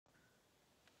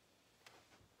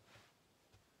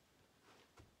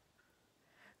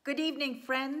Good evening,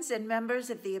 friends and members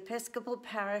of the Episcopal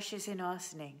Parishes in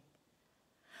Ossining.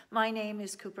 My name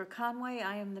is Cooper Conway.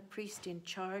 I am the priest in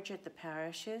charge at the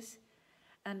parishes,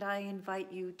 and I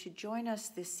invite you to join us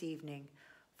this evening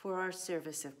for our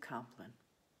service of Compline.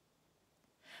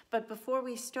 But before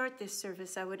we start this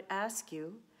service, I would ask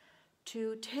you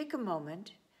to take a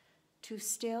moment to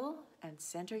still and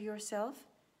center yourself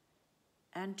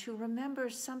and to remember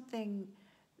something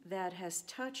that has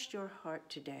touched your heart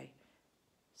today,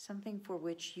 something for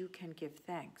which you can give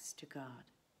thanks to God.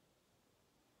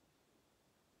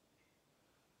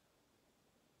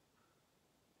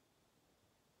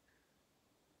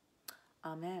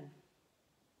 Amen.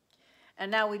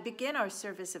 And now we begin our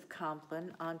service of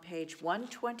Compline on page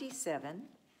 127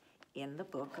 in the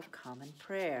Book of Common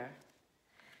Prayer.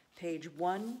 Page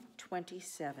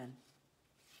 127.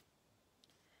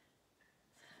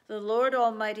 The Lord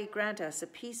Almighty grant us a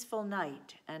peaceful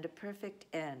night and a perfect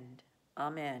end.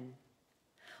 Amen.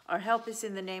 Our help is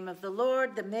in the name of the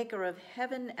Lord, the maker of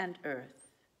heaven and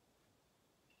earth.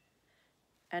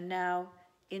 And now,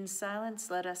 in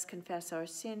silence, let us confess our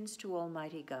sins to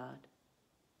Almighty God.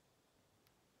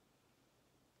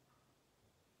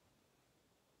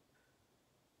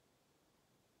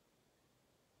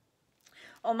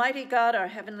 Almighty God, our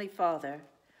heavenly Father,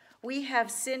 we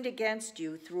have sinned against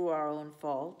you through our own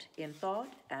fault, in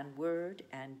thought and word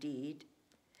and deed,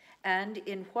 and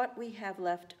in what we have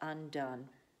left undone.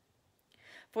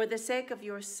 For the sake of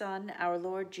your Son, our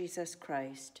Lord Jesus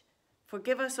Christ,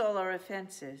 forgive us all our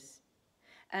offenses,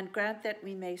 and grant that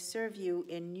we may serve you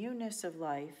in newness of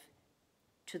life,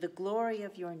 to the glory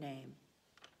of your name.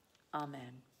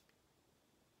 Amen.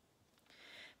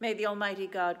 May the Almighty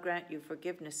God grant you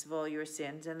forgiveness of all your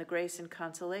sins and the grace and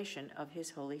consolation of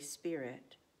his Holy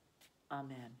Spirit.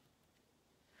 Amen.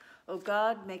 O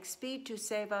God, make speed to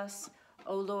save us.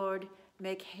 O Lord,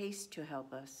 make haste to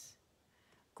help us.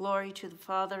 Glory to the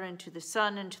Father, and to the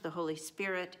Son, and to the Holy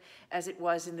Spirit, as it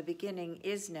was in the beginning,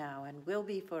 is now, and will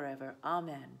be forever.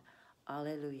 Amen.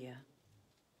 Alleluia.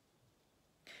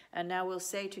 And now we'll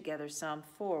say together Psalm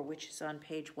 4, which is on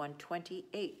page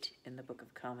 128 in the Book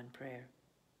of Common Prayer.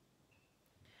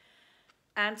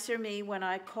 Answer me when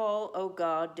I call, O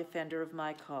God, defender of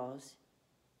my cause.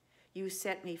 You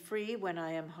set me free when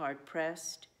I am hard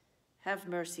pressed. Have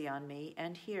mercy on me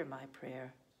and hear my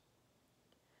prayer.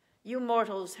 You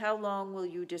mortals, how long will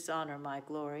you dishonor my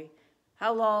glory?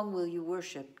 How long will you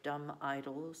worship dumb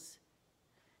idols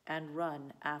and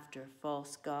run after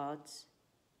false gods?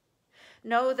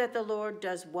 Know that the Lord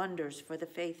does wonders for the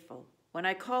faithful. When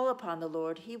I call upon the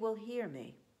Lord, he will hear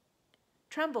me.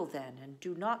 Tremble then and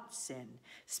do not sin.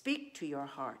 Speak to your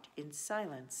heart in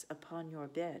silence upon your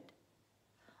bed.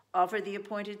 Offer the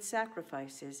appointed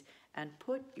sacrifices and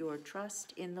put your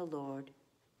trust in the Lord.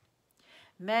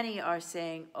 Many are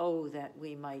saying, "Oh, that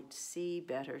we might see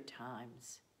better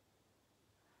times."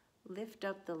 Lift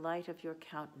up the light of your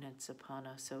countenance upon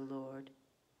us, O Lord.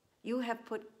 You have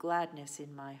put gladness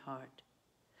in my heart,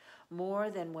 more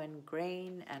than when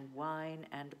grain and wine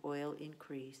and oil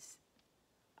increase.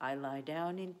 I lie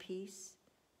down in peace,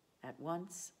 at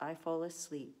once I fall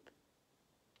asleep.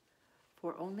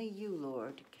 For only you,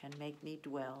 Lord, can make me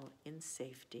dwell in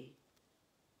safety.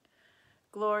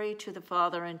 Glory to the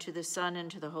Father, and to the Son,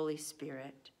 and to the Holy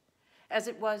Spirit, as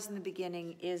it was in the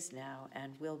beginning, is now,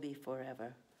 and will be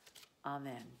forever.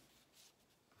 Amen.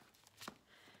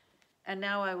 And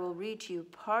now I will read to you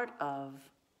part of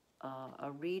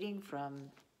a reading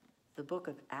from the book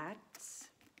of Acts,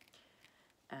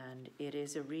 and it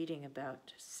is a reading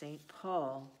about St.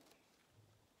 Paul.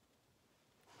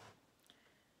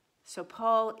 So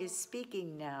Paul is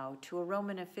speaking now to a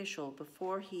Roman official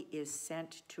before he is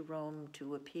sent to Rome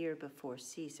to appear before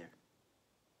Caesar.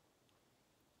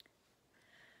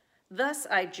 Thus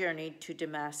I journeyed to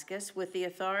Damascus with the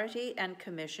authority and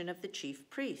commission of the chief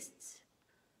priests.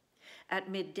 At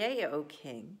midday, O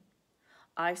king,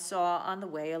 I saw on the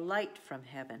way a light from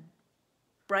heaven,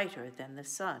 brighter than the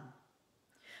sun,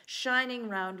 shining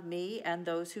round me and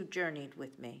those who journeyed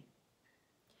with me.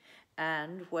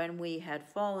 And when we had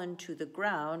fallen to the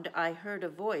ground, I heard a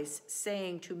voice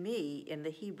saying to me in the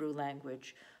Hebrew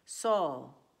language,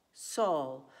 "Saul,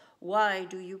 Saul, why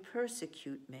do you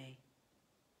persecute me?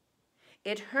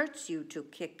 It hurts you to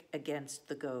kick against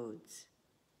the goads."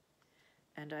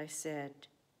 And I said,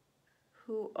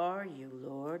 "Who are you,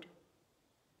 Lord?"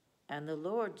 And the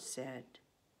Lord said,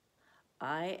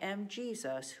 "I am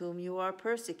Jesus, whom you are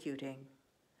persecuting.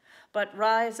 But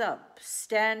rise up,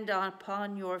 stand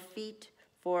upon your feet,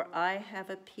 for I have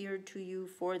appeared to you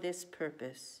for this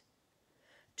purpose,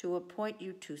 to appoint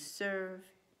you to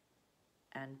serve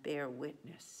and bear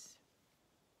witness."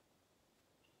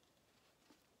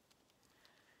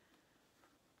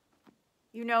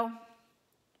 You know,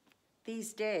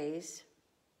 these days,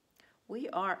 we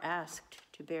are asked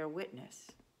to bear witness.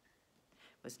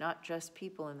 It was not just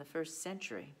people in the first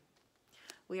century.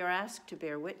 We are asked to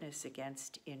bear witness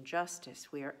against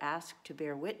injustice. We are asked to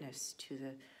bear witness to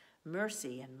the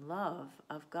mercy and love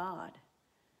of God.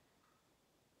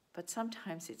 But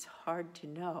sometimes it's hard to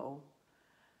know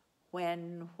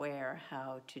when, where,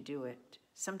 how to do it.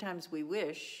 Sometimes we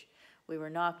wish we were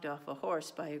knocked off a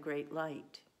horse by a great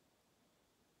light.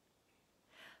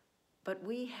 But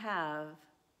we have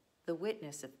the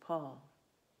witness of Paul.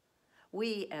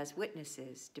 We, as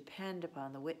witnesses, depend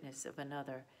upon the witness of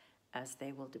another as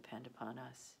they will depend upon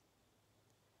us.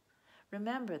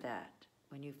 Remember that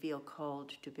when you feel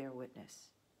called to bear witness.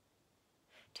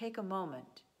 Take a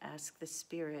moment, ask the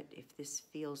Spirit if this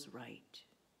feels right,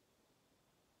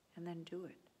 and then do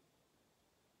it.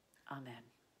 Amen.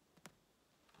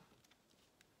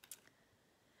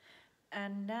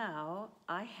 And now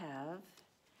I have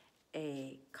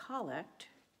a collect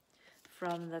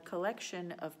from the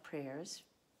collection of prayers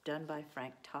done by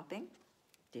Frank Topping,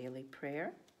 Daily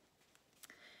Prayer.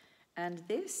 And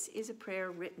this is a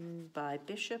prayer written by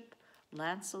Bishop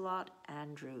Lancelot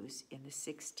Andrews in the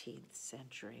 16th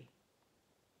century.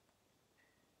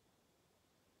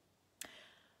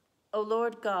 O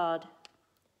Lord God,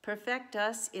 perfect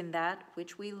us in that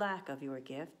which we lack of your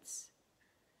gifts,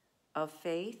 of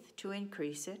faith to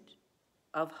increase it,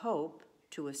 of hope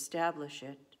to establish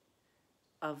it,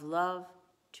 of love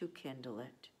to kindle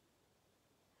it.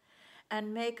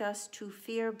 And make us to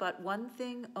fear but one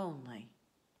thing only,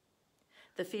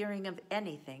 the fearing of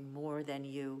anything more than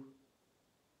you,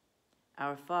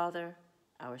 our Father,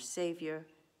 our Savior,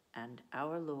 and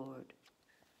our Lord,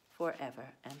 forever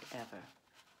and ever.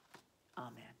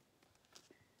 Amen.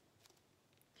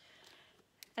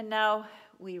 And now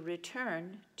we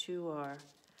return to our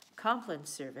Compline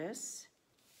service,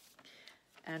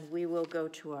 and we will go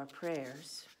to our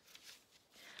prayers.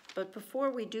 But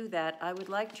before we do that, I would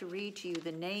like to read to you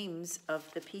the names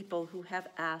of the people who have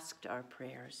asked our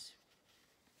prayers.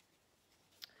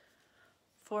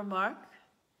 For Mark,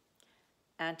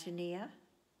 Antonia,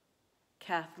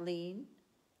 Kathleen,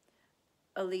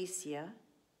 Alicia,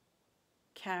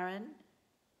 Karen,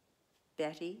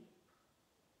 Betty,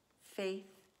 Faith,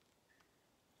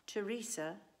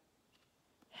 Teresa,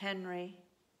 Henry,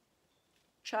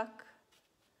 Chuck,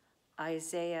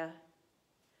 Isaiah,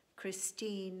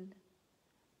 Christine,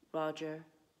 Roger,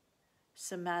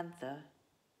 Samantha,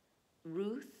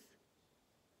 Ruth,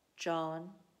 John,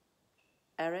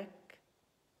 Eric,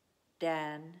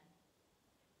 Dan,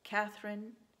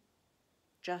 Catherine,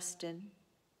 Justin,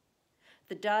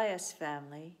 the Dias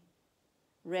family,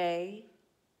 Ray,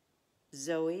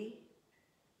 Zoe,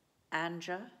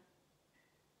 Anja,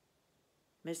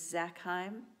 Miss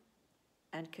Zackheim,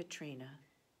 and Katrina.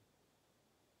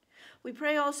 We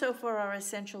pray also for our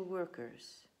essential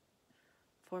workers,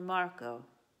 for Marco,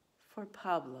 for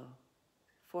Pablo,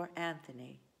 for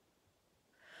Anthony,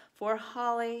 for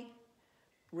Holly,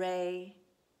 Ray,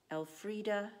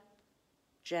 Elfrida,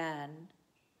 Jan,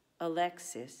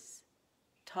 Alexis,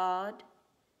 Todd,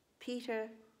 Peter,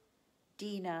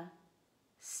 Dina,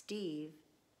 Steve,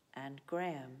 and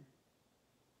Graham.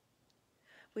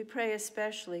 We pray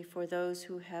especially for those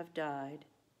who have died: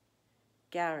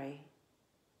 Gary,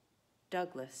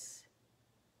 Douglas,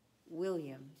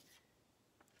 William,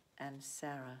 and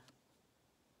Sarah.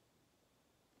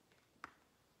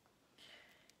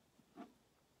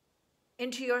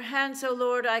 Into your hands, O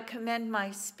Lord, I commend my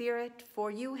spirit,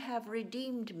 for you have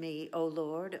redeemed me, O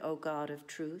Lord, O God of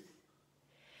truth.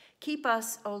 Keep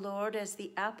us, O Lord, as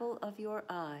the apple of your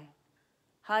eye.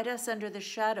 Hide us under the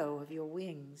shadow of your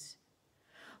wings.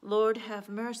 Lord, have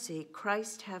mercy.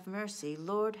 Christ, have mercy.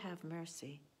 Lord, have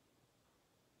mercy.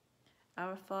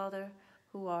 Our Father,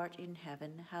 who art in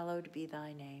heaven, hallowed be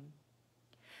thy name.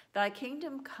 Thy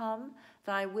kingdom come,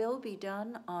 thy will be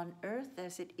done on earth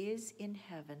as it is in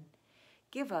heaven.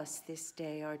 Give us this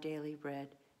day our daily bread,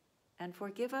 and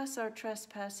forgive us our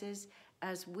trespasses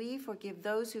as we forgive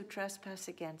those who trespass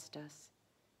against us.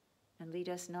 And lead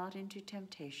us not into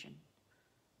temptation,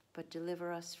 but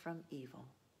deliver us from evil.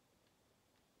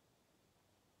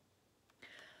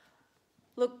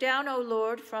 Look down, O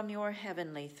Lord, from your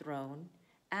heavenly throne,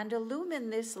 and illumine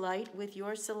this light with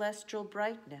your celestial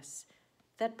brightness,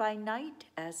 that by night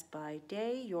as by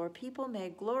day your people may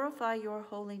glorify your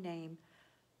holy name,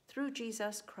 through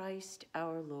Jesus Christ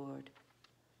our Lord.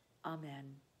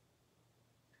 Amen.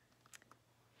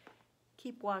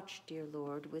 Keep watch, dear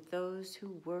Lord, with those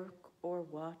who work or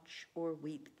watch or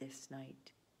weep this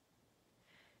night.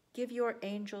 Give your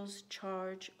angels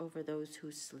charge over those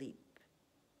who sleep.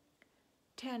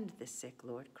 Tend the sick,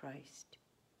 Lord Christ.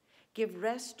 Give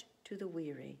rest to the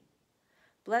weary.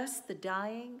 Bless the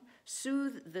dying,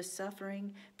 soothe the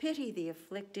suffering, pity the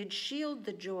afflicted, shield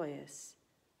the joyous,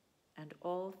 and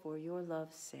all for your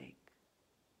love's sake.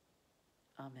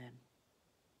 Amen.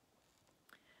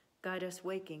 Guide us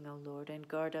waking, O Lord, and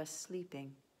guard us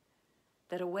sleeping,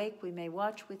 that awake we may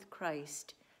watch with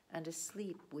Christ, and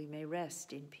asleep we may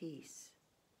rest in peace.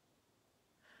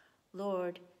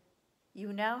 Lord,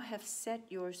 you now have set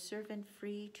your servant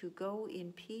free to go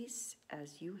in peace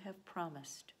as you have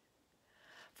promised.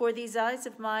 For these eyes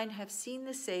of mine have seen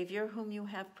the Savior whom you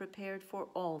have prepared for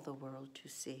all the world to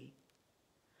see,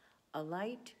 a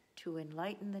light to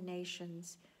enlighten the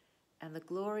nations and the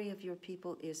glory of your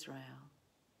people Israel.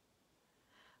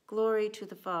 Glory to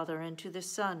the Father, and to the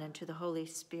Son, and to the Holy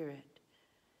Spirit,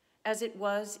 as it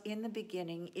was in the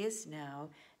beginning, is now,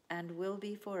 and will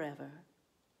be forever.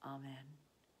 Amen.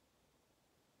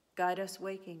 Guide us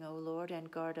waking, O Lord, and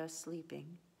guard us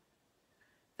sleeping,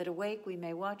 that awake we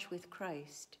may watch with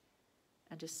Christ,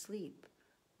 and asleep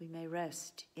we may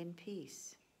rest in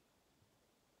peace.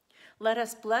 Let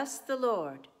us bless the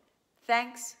Lord.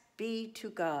 Thanks be to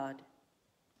God.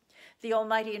 The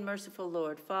Almighty and merciful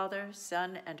Lord, Father,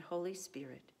 Son, and Holy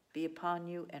Spirit, be upon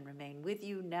you and remain with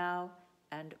you now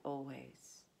and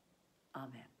always.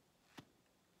 Amen.